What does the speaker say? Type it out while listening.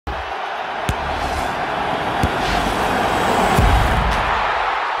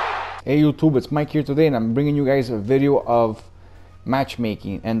Hey YouTube, it's Mike here today, and I'm bringing you guys a video of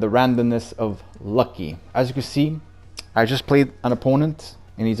matchmaking and the randomness of lucky. As you can see, I just played an opponent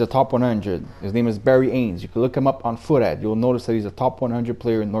and he's a top 100. His name is Barry Haynes. You can look him up on Foothead. You'll notice that he's a top 100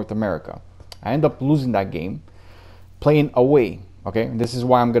 player in North America. I end up losing that game playing away. Okay, and this is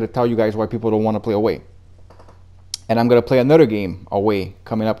why I'm going to tell you guys why people don't want to play away. And I'm going to play another game away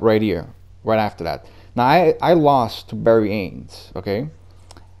coming up right here, right after that. Now I lost to Barry Haynes, okay?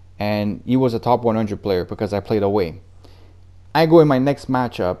 And he was a top 100 player because I played away. I go in my next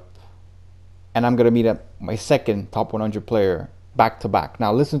matchup and I'm gonna meet up my second top 100 player back to back.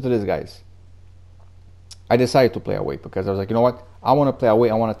 Now listen to this, guys. I decided to play away because I was like, you know what? I want to play away.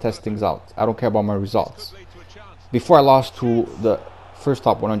 I want to test things out. I don't care about my results. Before I lost to the first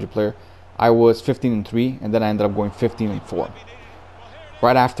top 100 player, I was 15-3, and then I ended up going 15-4.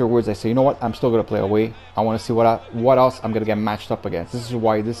 Right afterwards, I say, you know what? I'm still gonna play away. I want to see what else I'm gonna get matched up against. This is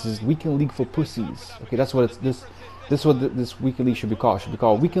why this is Weekend League for Pussies. Okay, that's what it's this is what this Weekend League should be called. It should be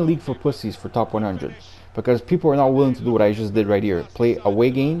called Weekend League for Pussies for top 100, because people are not willing to do what I just did right here. Play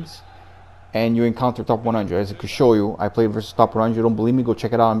away games, and you encounter top 100. As I could show you, I played versus top 100. Don't believe me? Go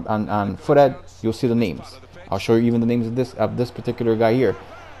check it out on Foothead. You'll see the names. I'll show you even the names of this particular guy here.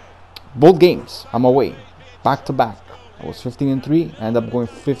 Both games, I'm away, back to back. I was 15-3, I ended up going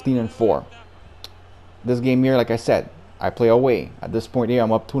 15-4. This game here, like I said, I play away. At this point here,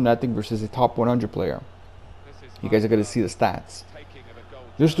 I'm up 2-0 versus a top 100 player. You guys are going to see the stats.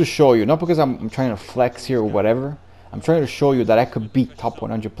 Just to show you, not because I'm trying to flex here or whatever. I'm trying to show you that I could beat top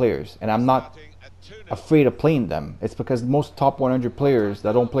 100 players. And I'm not afraid of playing them. It's because most top 100 players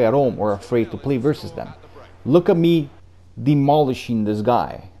that don't play at home are afraid to play versus them. Look at me demolishing this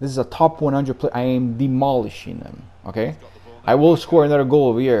guy. This is a top 100 player. I am demolishing him. Okay, I will score another goal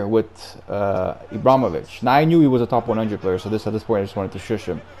over here with Ibrahimovic. Now I knew he was a top 100 player, so at this point I just wanted to shush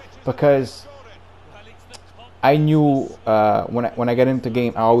him, because I knew when I get into the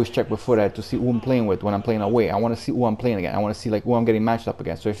game, I always check with Foothead to see who I'm playing with when I'm playing away. I want to see who I'm playing against. I want to see like who I'm getting matched up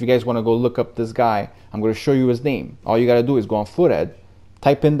against. So if you guys want to go look up this guy, I'm going to show you his name. All you got to do is go on Foothead,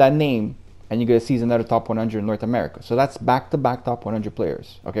 type in that name, and you're going to see he's another top 100 in North America. So that's back-to-back top 100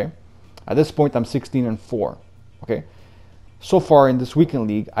 players. Okay, at this point I'm 16-4. Okay, so far in this Weekend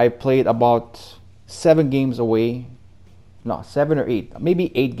League, I played about 7 games away, no, 7 or 8,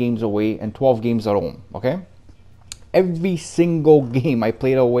 maybe 8 games away and 12 games at home. Okay, every single game I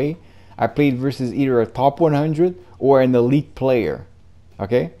played away, I played versus either a top 100 or an elite player.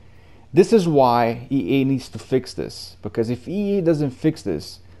 Okay, this is why EA needs to fix this, because if EA doesn't fix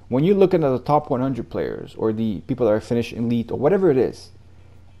this, when you're looking at the top 100 players or the people that are finished elite or whatever it is,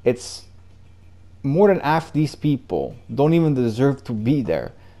 it's more than half these people don't even deserve to be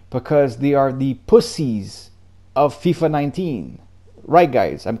there, because they are the pussies of FIFA 19. Right,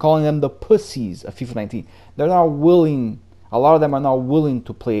 guys? I'm calling them the pussies of FIFA 19. They're not willing, a lot of them are not willing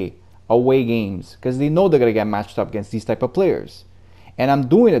to play away games because they know they're going to get matched up against these type of players. And I'm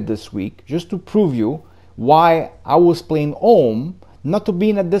doing it this week just to prove you why I was playing home, not to be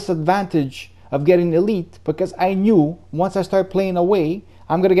in a disadvantage of getting elite, because I knew once I start playing away,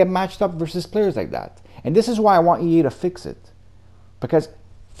 I'm going to get matched up versus players like that. And this is why I want EA to fix it. Because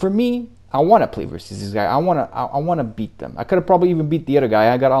for me, I want to play versus this guy. I want to beat them. I could have probably even beat the other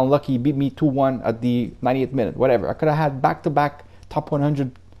guy. I got unlucky. He beat me 2-1 at the 98th minute. Whatever. I could have had back-to-back top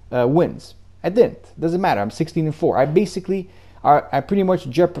 100 wins. I didn't. Doesn't matter. I'm 16-4. I pretty much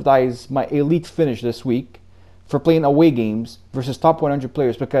jeopardized my elite finish this week for playing away games versus top 100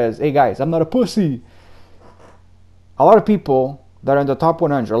 players, because, hey guys, I'm not a pussy. A lot of people that are in the top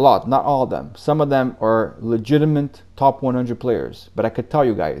 100, a lot, not all of them. Some of them are legitimate top 100 players. But I could tell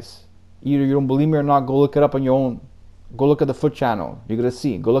you guys, either you don't believe me or not, go look it up on your own. Go look at the Foot channel. You're going to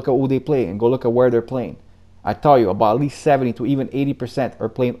see. Go look at who they play and go look at where they're playing. I tell you, about at least 70 to even 80% are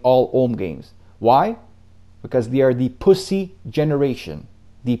playing all home games. Why? Because they are the pussy generation.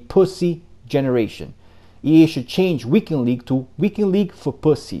 The pussy generation. EA should change Weekend League to Weekend League for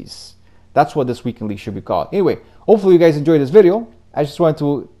Pussies. That's what this Weekend League should be called. Anyway, hopefully you guys enjoyed this video. I just wanted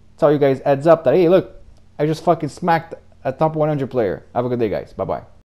to tell you guys heads up that, hey, look, I just fucking smacked a top 100 player. Have a good day, guys. Bye-bye.